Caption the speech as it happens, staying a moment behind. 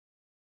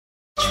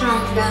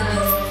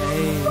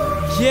Hey,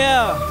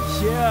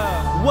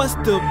 yeah, what's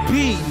the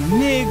beat,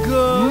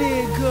 nigga?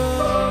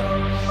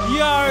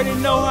 You already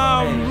know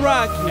how I'm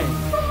rocking.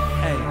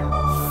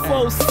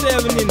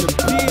 4-7 in the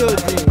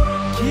building.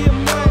 Get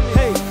money,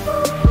 hey.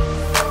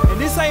 And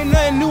this ain't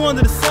nothing new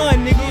under the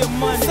sun,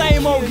 nigga.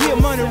 Same old get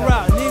money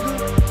route,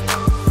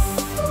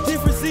 nigga.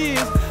 Difference is,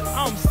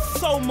 I'm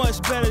so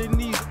much better than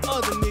these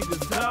other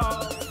niggas,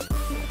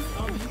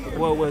 dawg.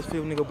 Well, Wes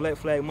Fif, nigga, Black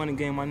Flag Money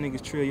Game, my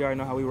niggas Trill, you already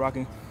know how we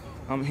rocking.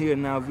 I'm here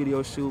now,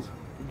 video shoot.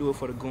 We do it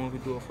for the goons, we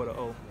do it for the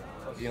O.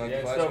 Yeah,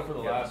 except for the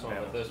last one,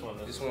 but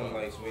this one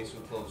like way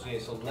too close. Yeah,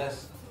 so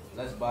less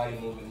body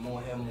movement,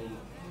 more head movement.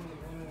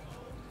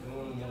 You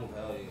want to move,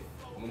 hell yeah.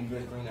 When you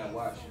just bring that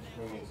watch, you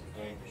bring it to the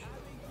frame.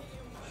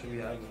 Show me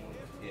how you move.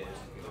 Yeah, it's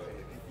good right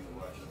here.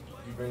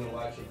 If you bring the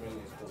watch, you bring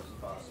it as close as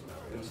possible.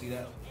 You ever see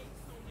that?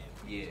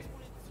 Yeah,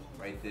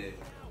 right there.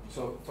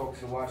 So talk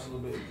to the watch a little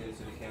bit and then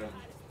to the camera.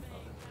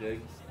 Dig?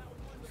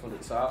 From the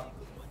top.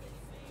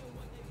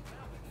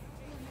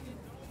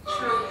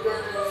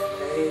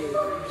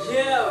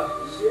 Yeah,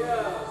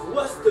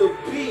 what's the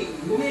beat,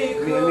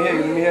 nigga? Let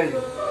me hear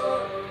you.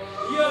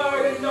 You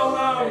already know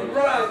how I'm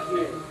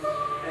rocking.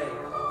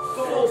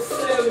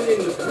 4-7 in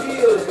the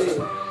building.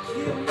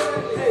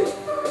 Hey,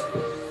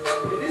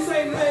 and this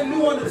ain't nothing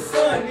new under the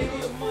sun, nigga.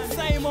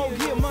 Same old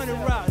get money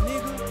route,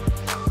 nigga.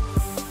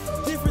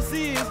 Difference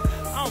is,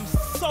 I'm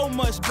so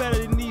much better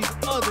than these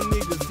other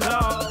niggas,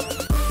 dawg.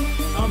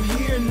 I'm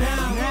here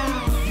now.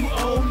 You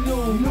all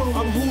know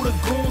I'm who the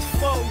goons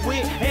fuck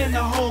with and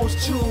the hoes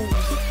choose.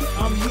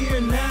 I'm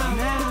here now.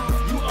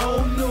 You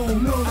all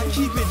know I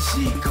keep it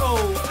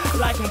G-code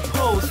like I'm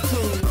supposed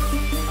to.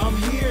 I'm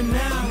here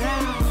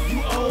now.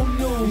 You all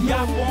know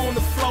y'all on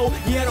the floor.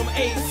 Yeah, them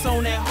 8s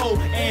on that hoe.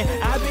 And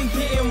I've been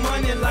getting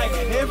money like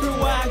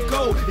everywhere I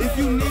go. If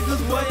you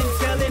niggas wasn't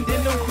telling,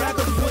 then them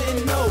crackers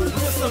wouldn't know.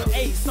 Put some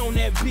 8s on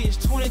that bitch.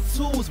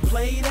 22s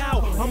played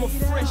out. I'm a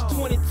fresh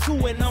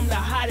 22 and I'm the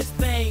hottest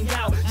thing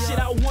out. Shit,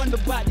 I wonder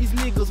about these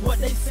niggas, what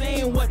they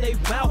saying, what they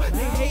bout.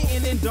 They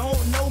hating and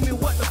don't know me,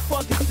 what the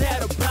fuck is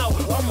that about?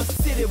 I'm a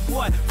city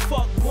boy,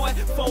 fuck boy,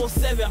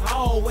 4-7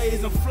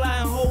 always. And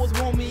flying hoes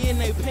want me in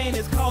they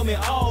panties, call me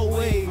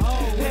always.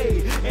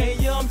 Hey, and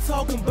yeah, I'm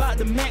talking about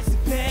the maxi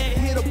pad.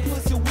 Hit a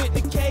pussy with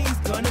the K's,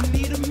 gonna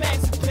need a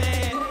maxi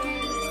pad.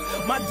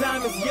 My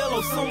diamond's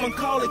yellow, someone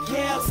call it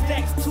cab.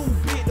 Stacks too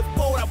big to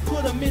fold, I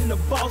put them in the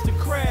Boston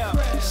crab.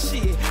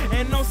 Shit,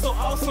 and I'm so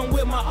awesome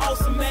with my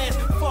awesome ass.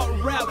 Fuck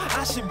rap,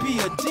 I should be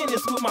a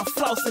dentist with my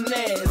flossing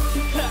ass.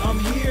 I'm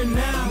here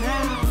now,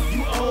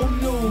 you all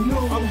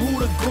know I'm who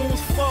the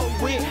goons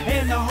fuck with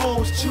and the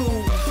hoes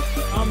choose.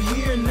 I'm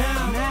here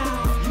now,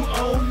 you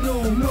all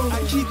know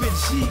I keep it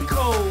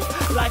G-code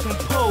like I'm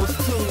supposed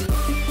to.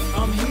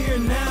 I'm here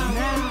now,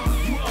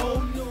 you all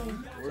know.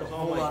 Where's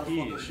all my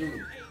kids?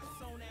 Shoot.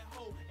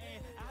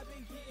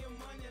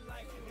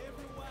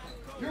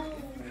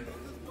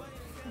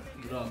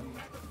 Get up.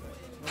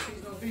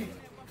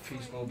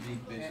 Peace no beef,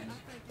 bitches.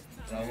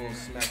 But I will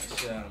smack the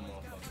shit out of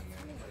motherfucker,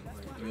 man.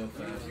 Real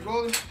fast. You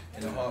rolling?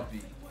 In a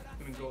heartbeat.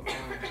 Let me go to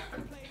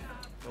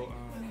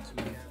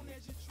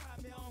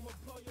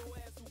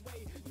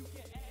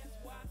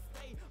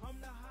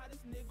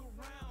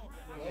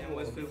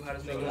Wes Fif,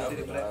 hottest nigga in the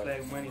city, Black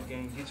Flag Money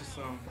Game. Get you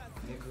some,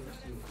 nigga.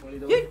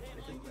 Yeah.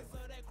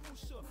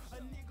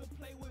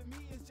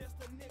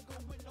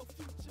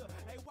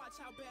 Hey, watch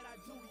how bad I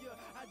do ya.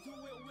 I do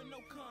it with no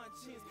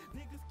conscience.